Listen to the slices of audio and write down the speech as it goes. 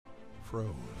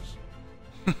froze.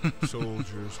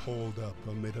 Soldiers holed up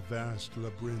amid a vast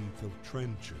labyrinth of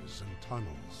trenches and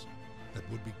tunnels that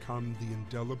would become the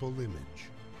indelible image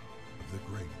of the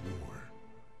Great War.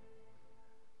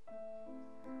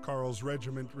 Karl's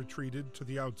regiment retreated to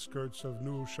the outskirts of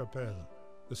Neuve-Chapelle,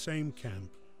 the same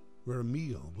camp where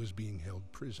Emile was being held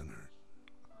prisoner.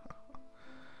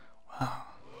 Wow,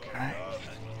 okay.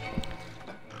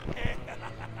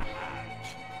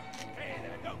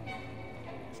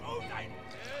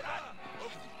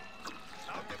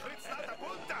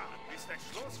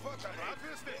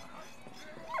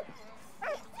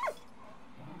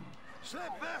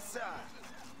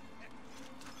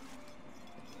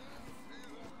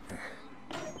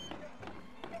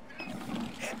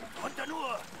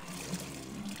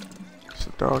 Is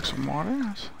the dog some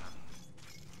water?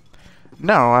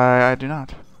 No, I do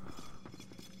not.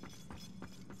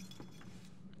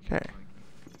 Okay.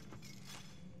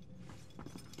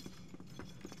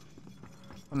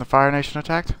 When the Fire Nation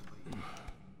attacked?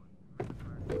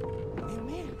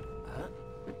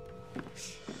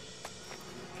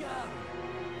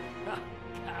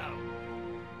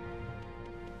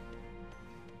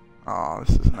 Oh,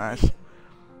 this is nice.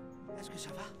 Let's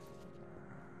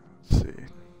see.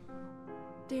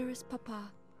 Dearest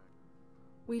Papa,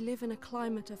 we live in a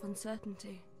climate of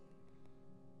uncertainty.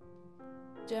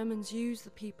 Germans use the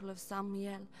people of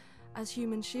Saint-Mihiel as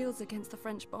human shields against the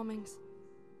French bombings.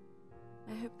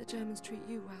 I hope the Germans treat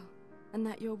you well, and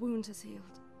that your wound has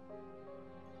healed.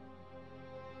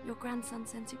 Your grandson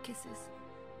sends you kisses.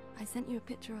 I sent you a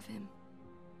picture of him.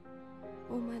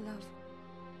 All my love.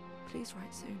 Please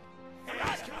write soon.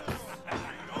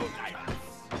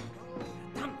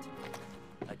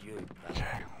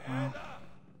 Okay, well.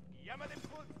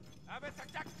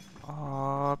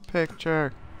 Aw,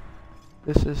 picture.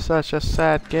 This is such a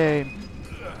sad game.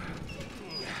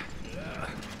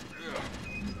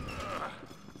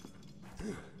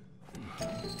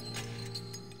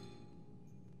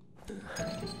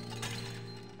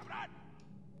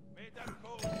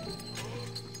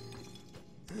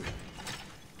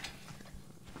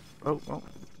 Oh, oh.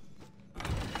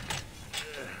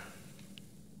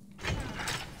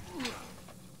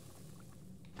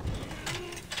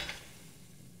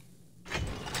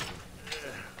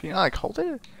 Can you like hold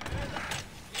it?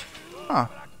 Huh.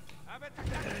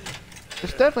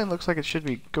 This definitely looks like it should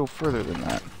be go further than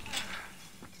that.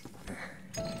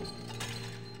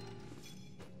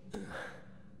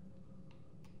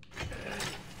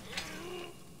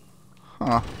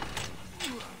 Huh.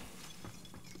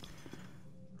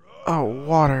 Oh,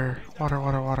 water. Water,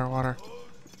 water, water, water.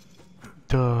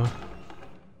 Duh.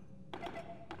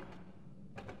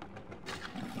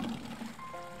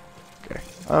 Okay.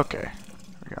 Okay. There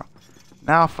we go.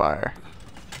 Now fire.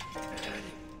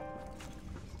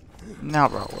 Now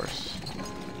bratwurst.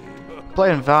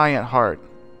 Playing Valiant hard.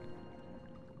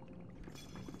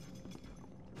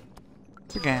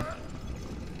 It's a game.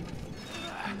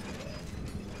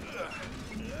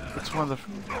 It's one of the...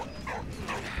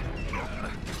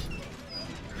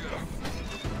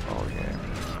 Oh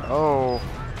yeah. Oh.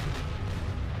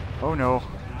 Oh no.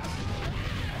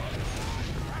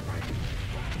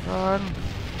 Run.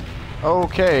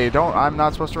 Okay, I'm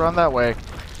not supposed to run that way.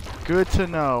 Good to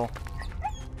know.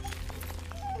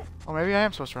 Oh, maybe I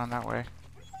am supposed to run that way.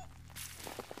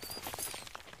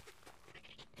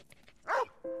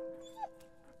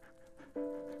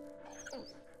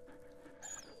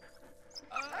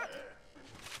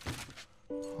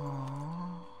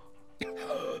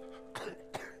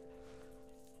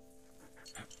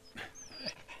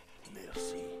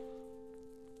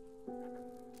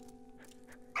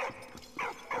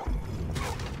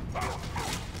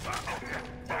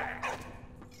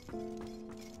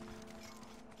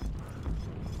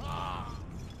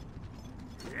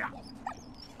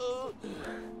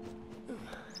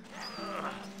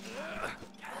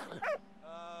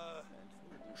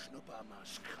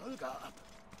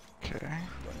 Okay.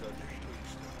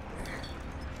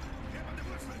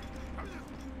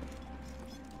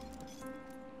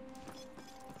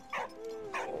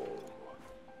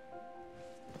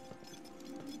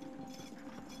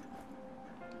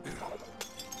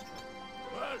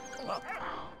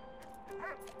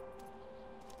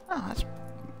 Oh, that's a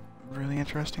really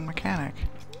interesting mechanic.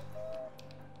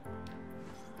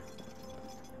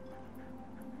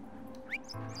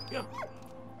 Yeah.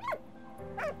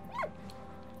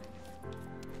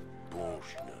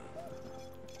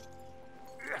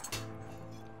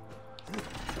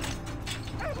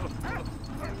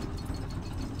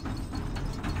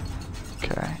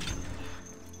 Okay.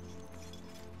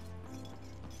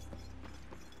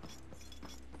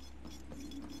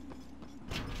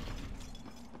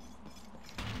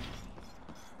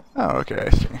 Oh, okay, I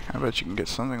see. I bet you can get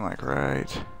something like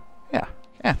right. Yeah,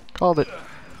 yeah, called it.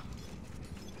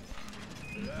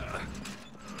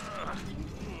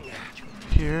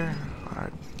 Here, I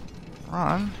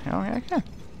run. Oh, yeah, I can.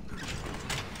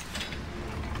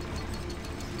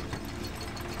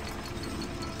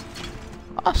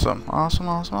 Awesome, awesome,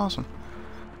 awesome, awesome.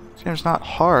 This game's not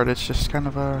hard, it's just kind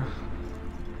of a...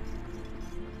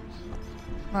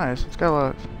 nice, it's got a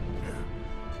lot...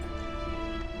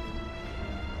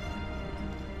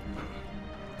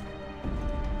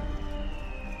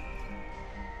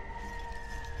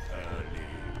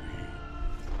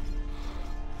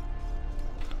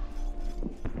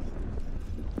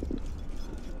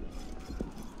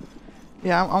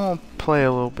 Yeah, I'm gonna play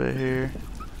a little bit here.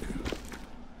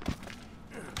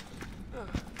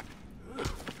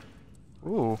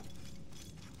 Ooh.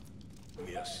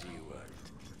 Okay,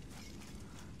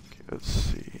 let's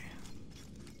see.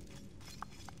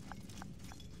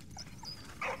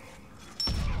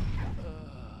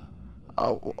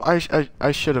 Oh,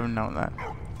 I should have known that.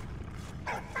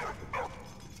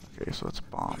 Okay, so it's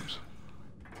bombs.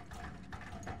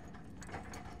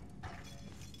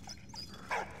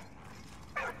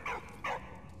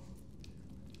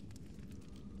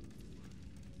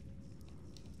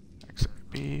 X,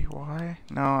 B, Y?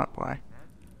 No, not Y.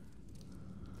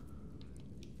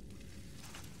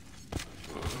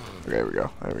 There we go.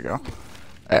 There we go.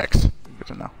 X. Good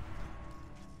to know.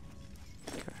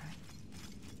 Okay.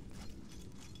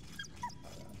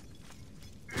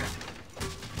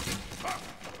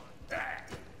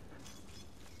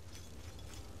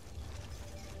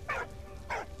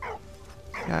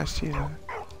 Yeah, I see that.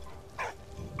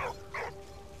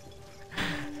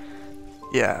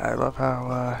 Yeah, I love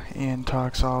how Ian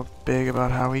talks all big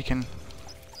about how he can...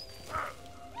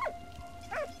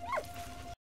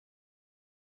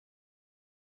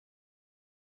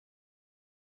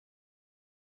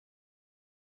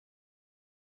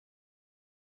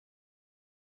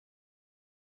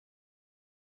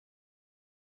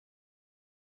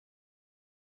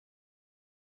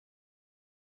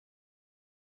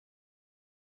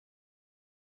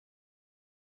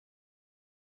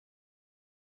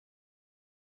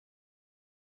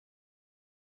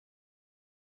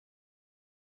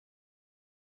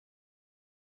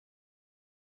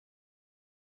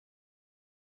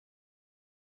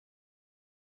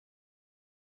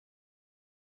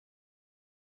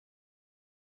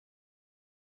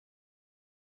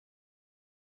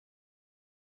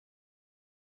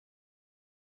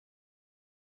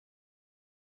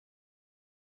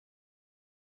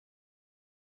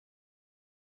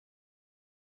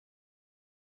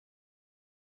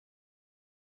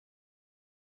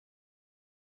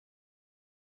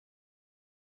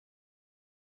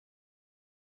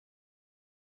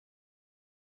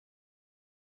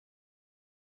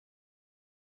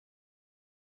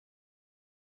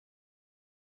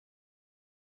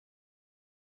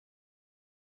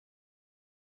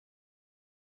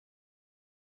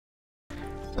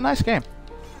 It's a nice game.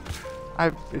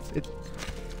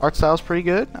 Art style's pretty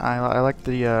good. I like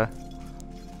the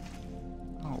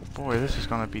oh boy, this is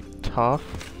gonna be tough.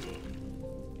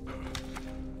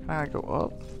 Can I go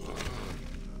up?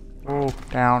 Oh,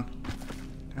 down.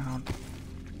 Down.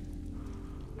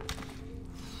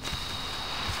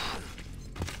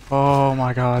 Oh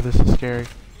my god, this is scary.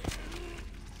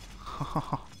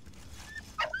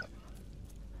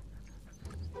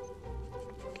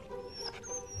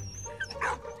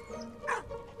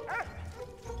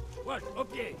 What?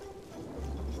 Okay.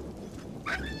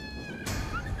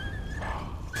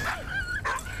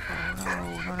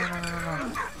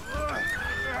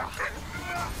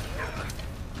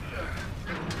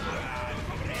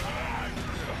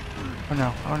 Oh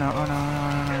no, oh no, oh no, oh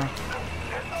no, no, no.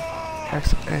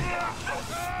 X, A.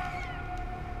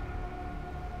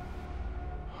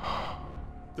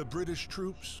 The British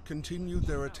troops continued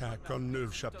their attack on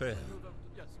Neuve-Chapelle.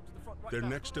 Their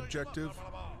next objective,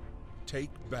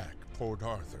 take back Port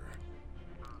Arthur.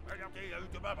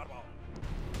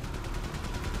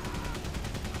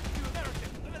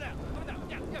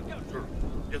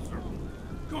 Yes, sir.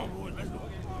 Come on, boys, let's go.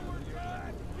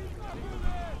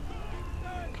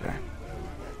 Okay.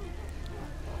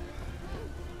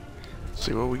 Let's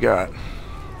see what we got.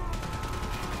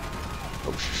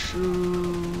 Oh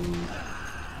shoot.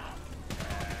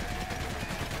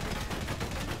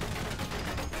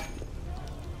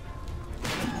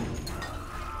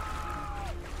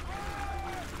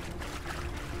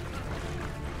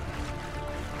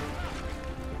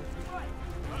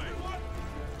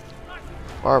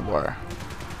 Barbed wire.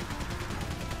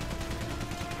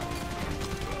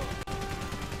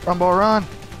 Run, ball, run!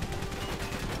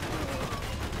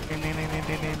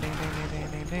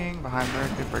 Behind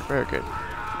barricade, break barricade.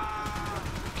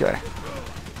 Okay.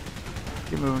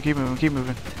 Keep moving, keep moving, keep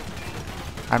moving.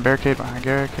 Behind barricade, behind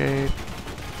barricade.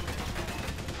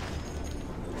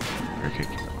 Barricade,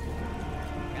 keep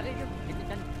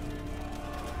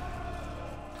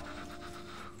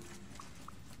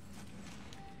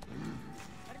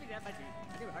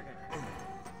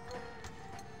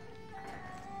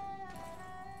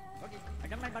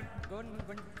going.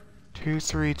 Two,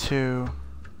 3, 2.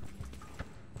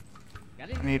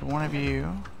 I need one of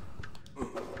you.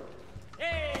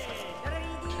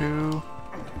 2.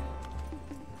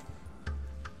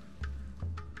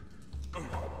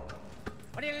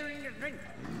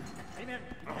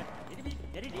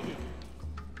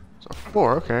 So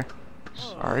 4, okay.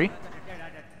 Sorry.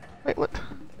 Wait, what?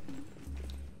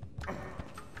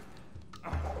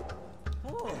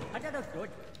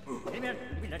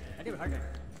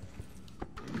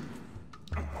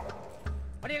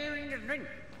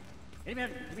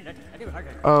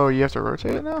 Oh, you have to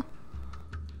rotate it now?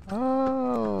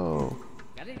 Oh.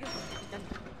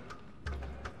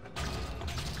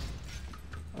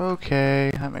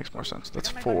 Okay, that makes more sense. That's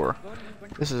 4.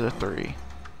 This is a 3.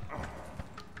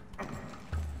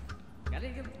 Okay,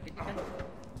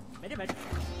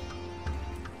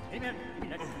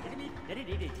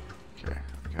 there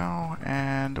we go,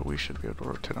 and we should be able to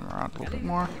rotate them around a little bit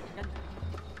more.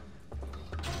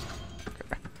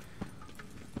 Okay.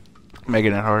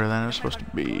 Making it harder than it's supposed to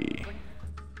be.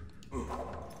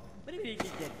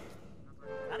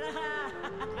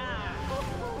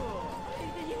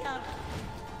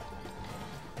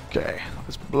 Okay,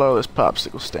 let's blow this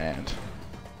popsicle stand.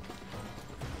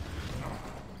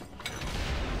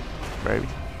 Baby.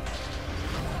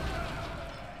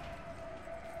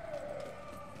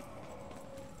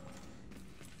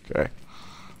 Okay.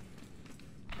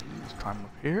 Let's climb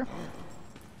up here.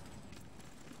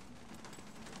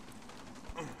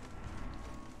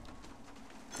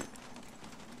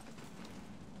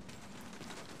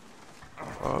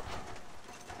 Up.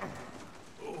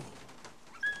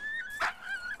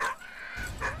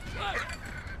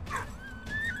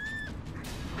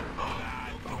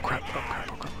 Oh crap, oh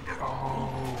crap, oh crap.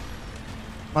 Oh.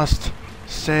 Must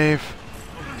save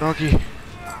doggy.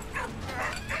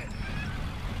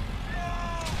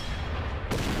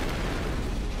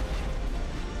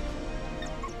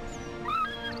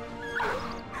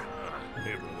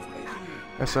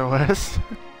 SOS.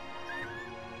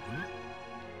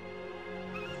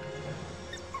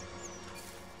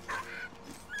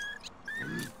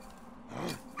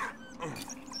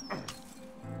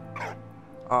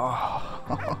 Oh.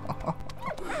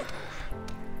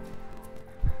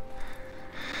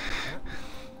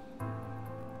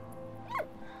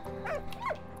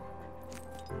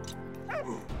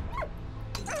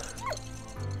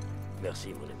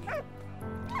 Merci, mon ami.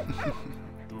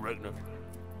 Ragnar.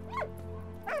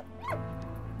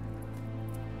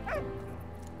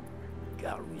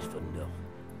 Galleries for no.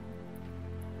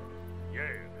 Yeah,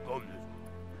 hold it.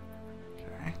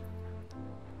 Okay.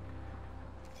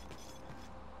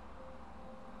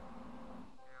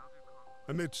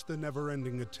 Amidst the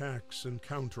never-ending attacks and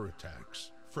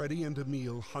counterattacks, Freddy and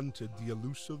Emil hunted the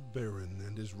elusive Baron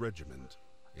and his regiment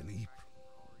in Ep2.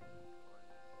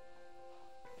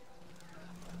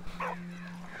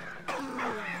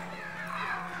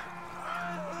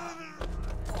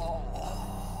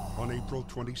 On April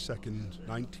 22nd,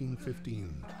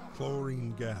 1915,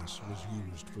 chlorine gas was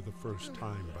used for the first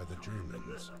time by the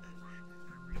Germans.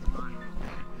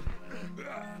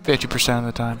 50% of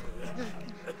the time.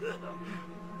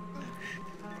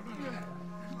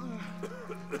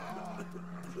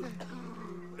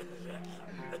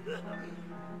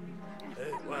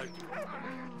 Hey, what?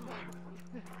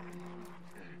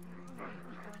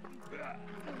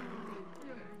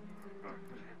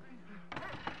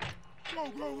 Go,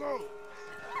 go, go!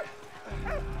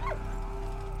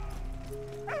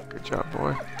 Good job,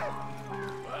 boy.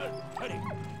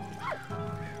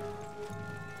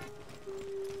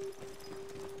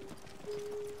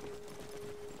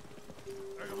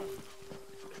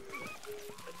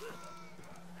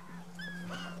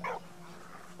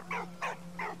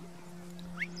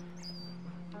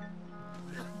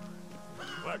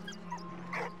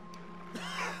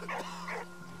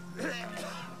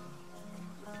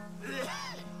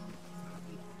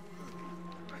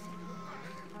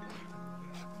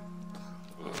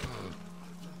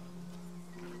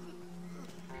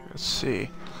 Let's see.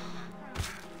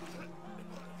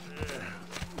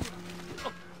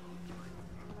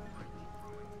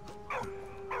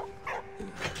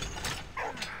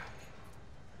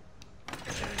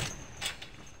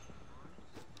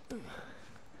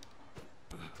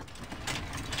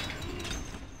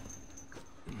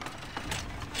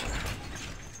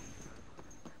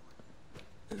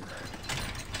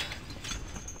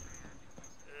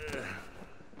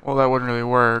 Well, that wouldn't really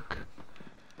work.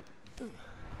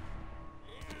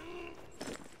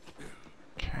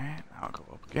 Okay, now I'll go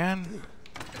up again.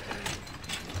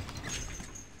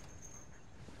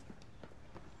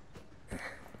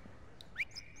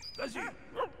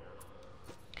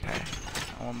 Okay,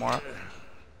 one more up.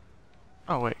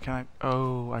 Oh wait, can I?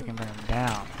 Oh, I can bring him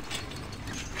down.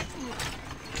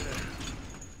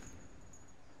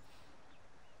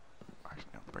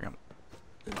 Actually, no, bring him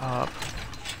up.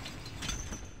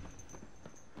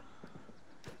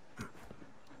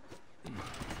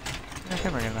 Yeah, I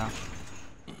can bring him down.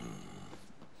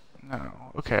 No,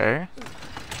 okay.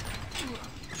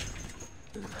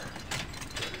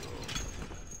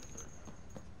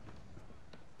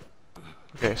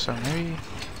 Okay, so maybe.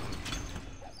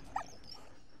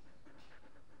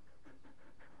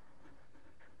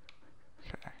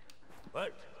 Okay.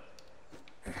 What?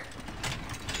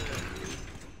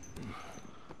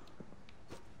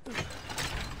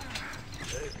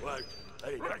 Hey, what?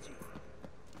 Hey, got you.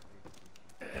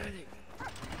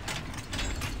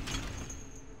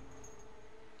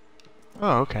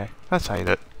 Oh, okay. That's how you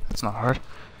do it. That's not hard.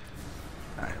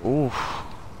 Alright, oof.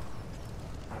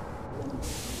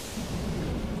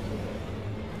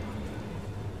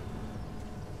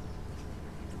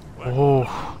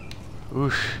 Oh,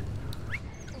 oosh.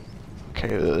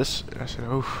 Okay, this. I said,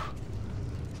 oof.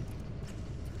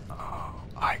 Oh,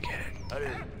 I get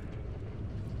it.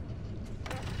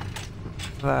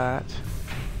 That.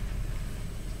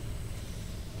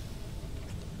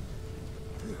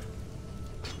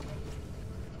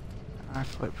 I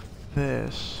flip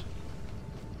this.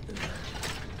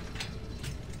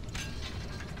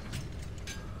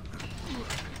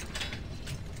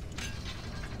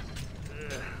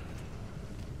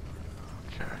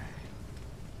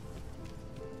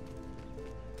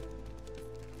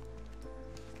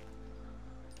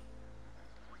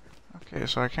 Okay,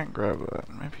 so I can't grab that.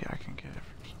 Maybe I can get it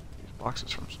from some of these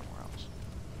boxes from somewhere else.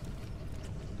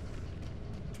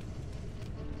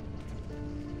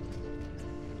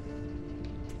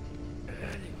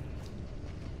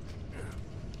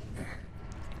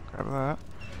 Grab that.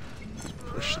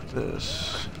 Push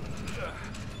this.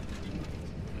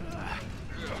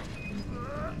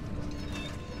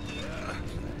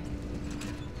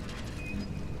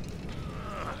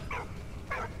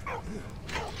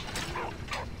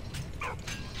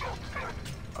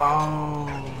 Oh.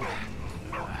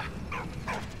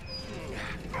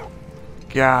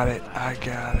 Got it. I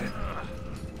got it.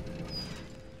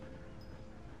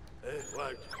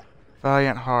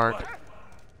 Valiant heart.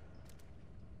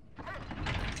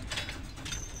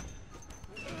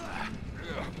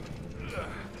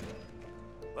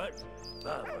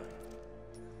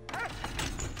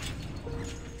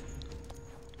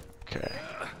 Okay.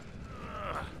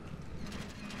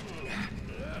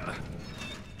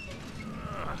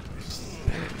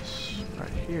 This right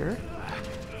here.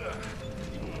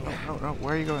 No, no, no.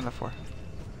 Where are you going there for?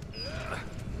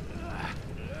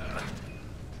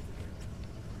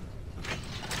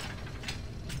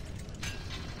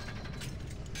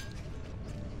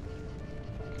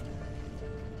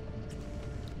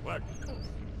 What?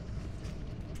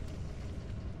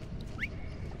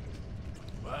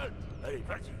 What? Hey,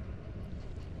 got you.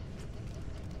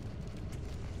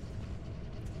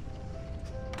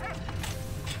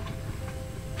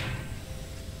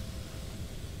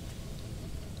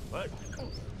 What?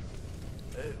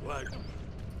 Hey, what?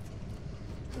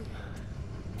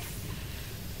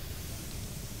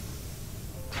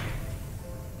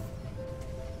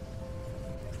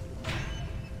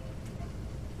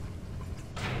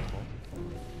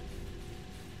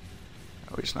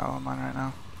 Oh, he's not on mine right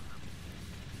now.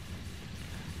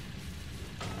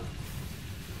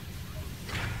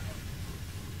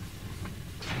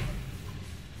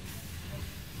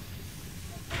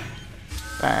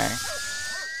 Dang.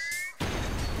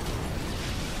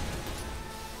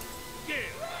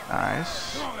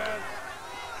 Nice. Come on, man.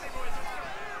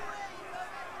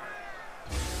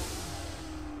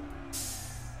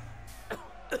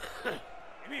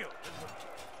 Emil.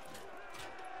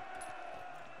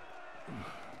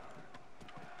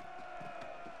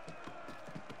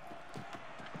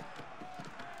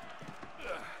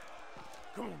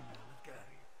 Come on, man. Let's get out of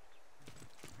here.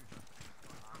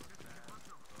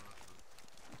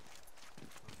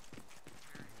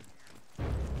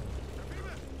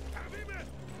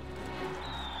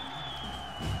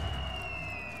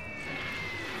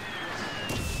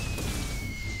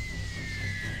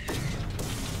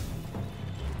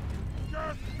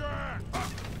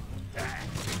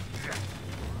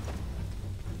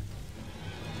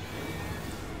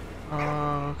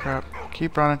 Oh crap.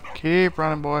 Keep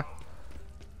running, boy.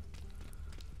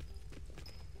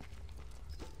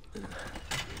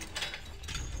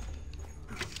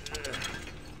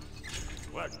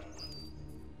 What?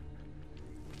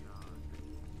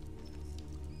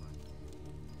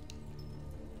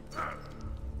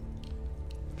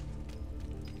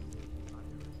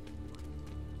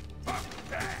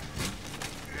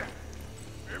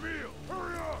 Emil,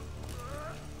 hurry up!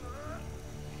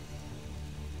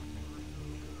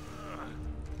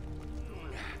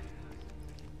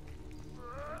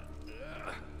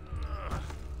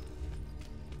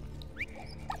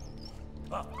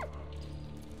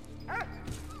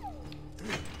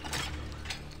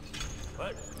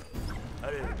 What? I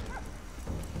didn't.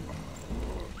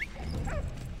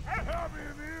 Help me,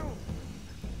 Emil!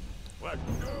 What?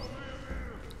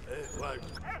 Hey, what?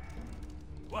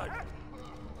 What?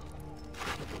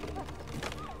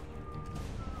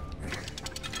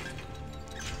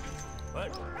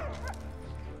 What?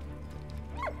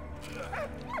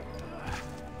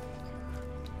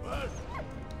 What?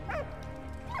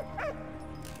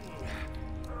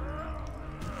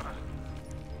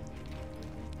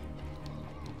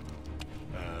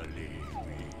 Leave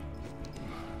me.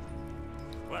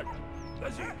 What?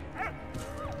 Let's eat.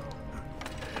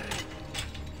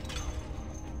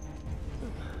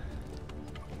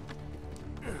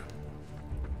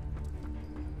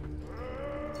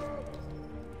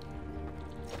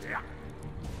 Yeah.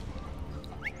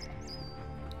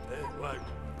 Hey, what?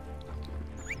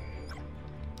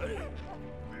 Hey.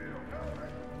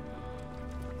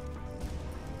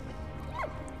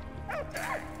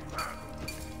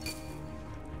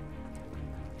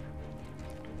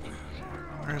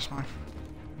 Where's my...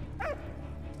 I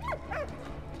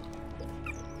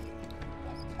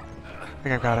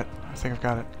think I've got it. I think I've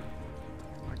got it.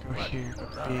 I go here, go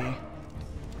B.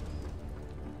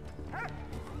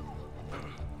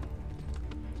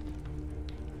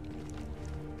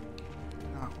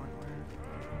 Not where.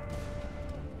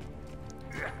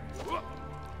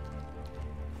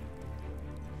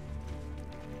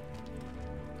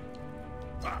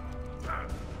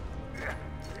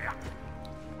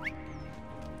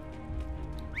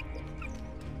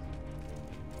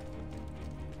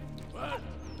 What?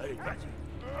 Hey, catch it.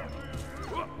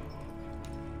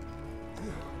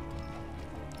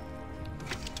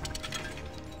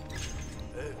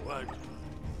 Hey, what?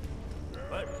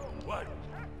 What? What?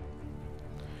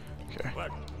 Okay.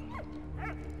 What?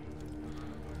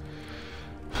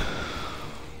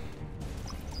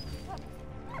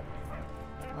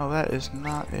 Oh, that is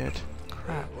not it.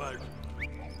 Crap. What?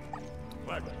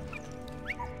 What?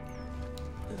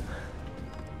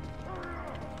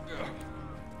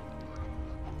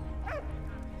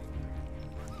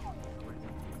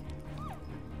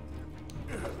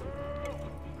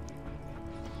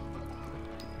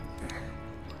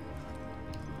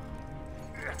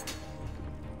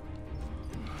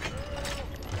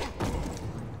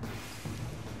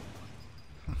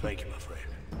 Thank you, my friend.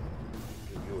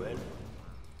 You in?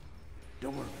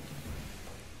 Don't worry.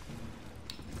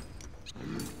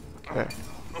 Okay.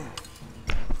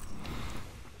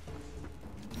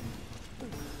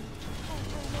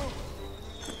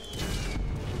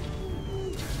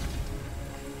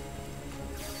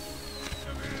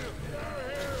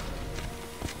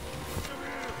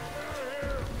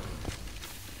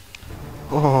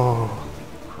 Oh,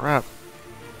 crap.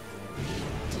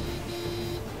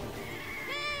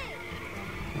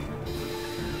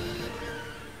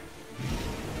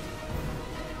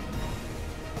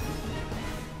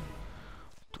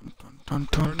 Dun,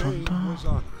 dun, Her dun, name dun. was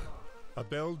Anna, a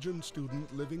Belgian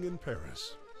student living in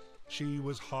Paris. She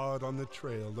was hard on the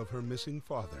trail of her missing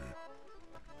father.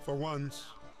 For once,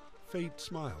 fate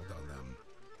smiled on them.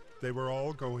 They were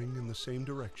all going in the same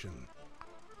direction.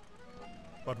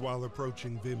 But while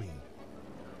approaching Vimy,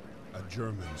 a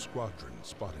German squadron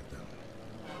spotted them.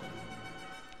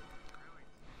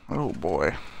 Oh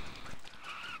boy.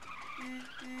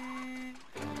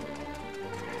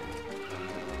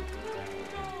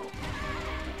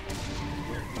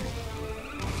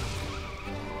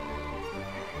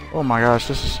 Oh my gosh,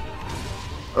 this is...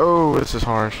 Oh, this is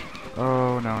harsh.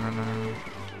 Oh, no, no, no, no.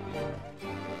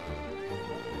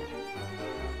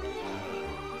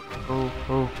 Oh,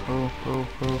 oh, oh, oh,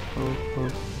 oh, oh, oh.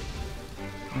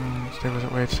 Stay with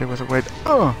it, wait, stay with it, wait.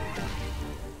 Oh!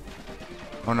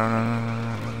 Oh, no, no, no, no,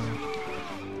 no, no, no.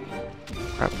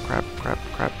 Crap, crap, crap,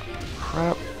 crap,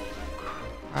 crap.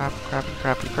 Crap, crap,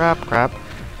 crap, crap, crap.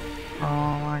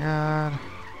 Oh my god.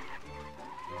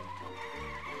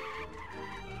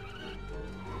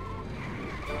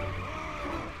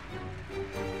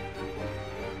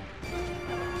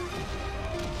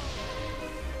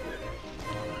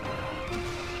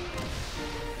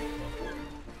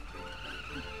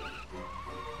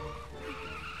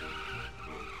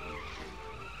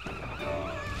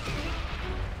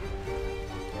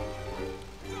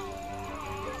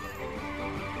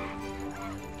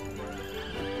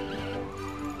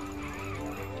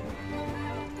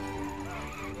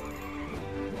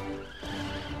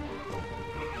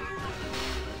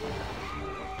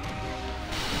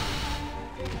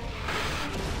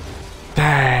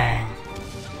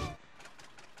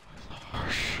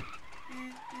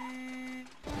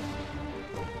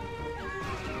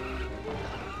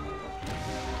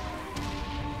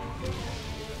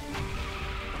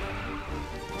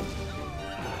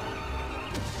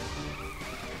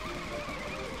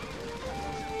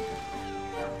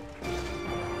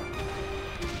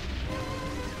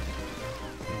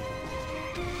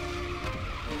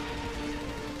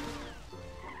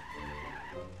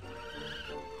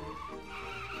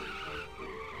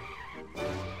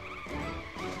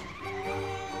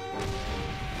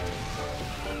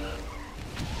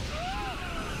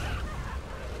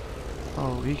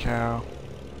 Holy cow.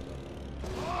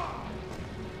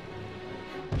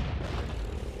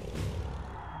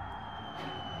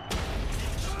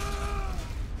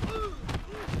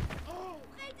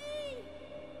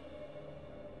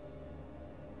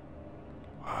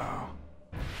 Wow.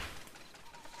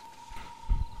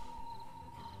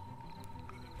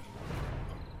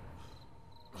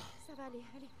 Ça va aller,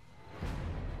 allez.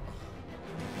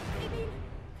 Émile,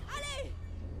 allez!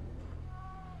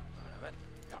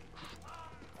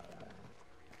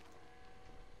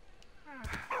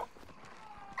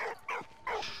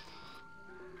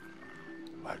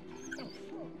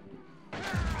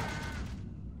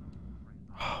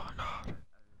 Oh my god.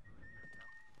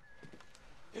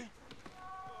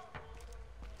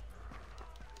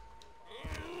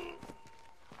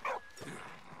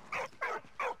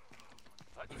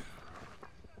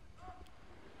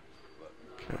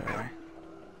 Okay.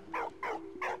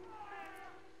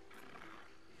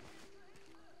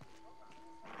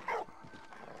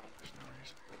 There's no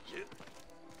reason.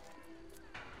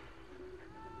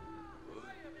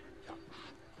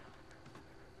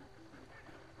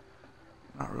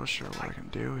 Not real sure what I can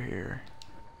do here.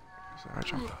 So I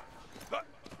jump.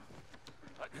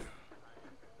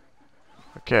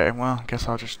 Okay, well, I guess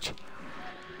I'll just.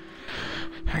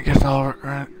 I guess I'll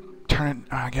turn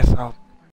it. I guess I'll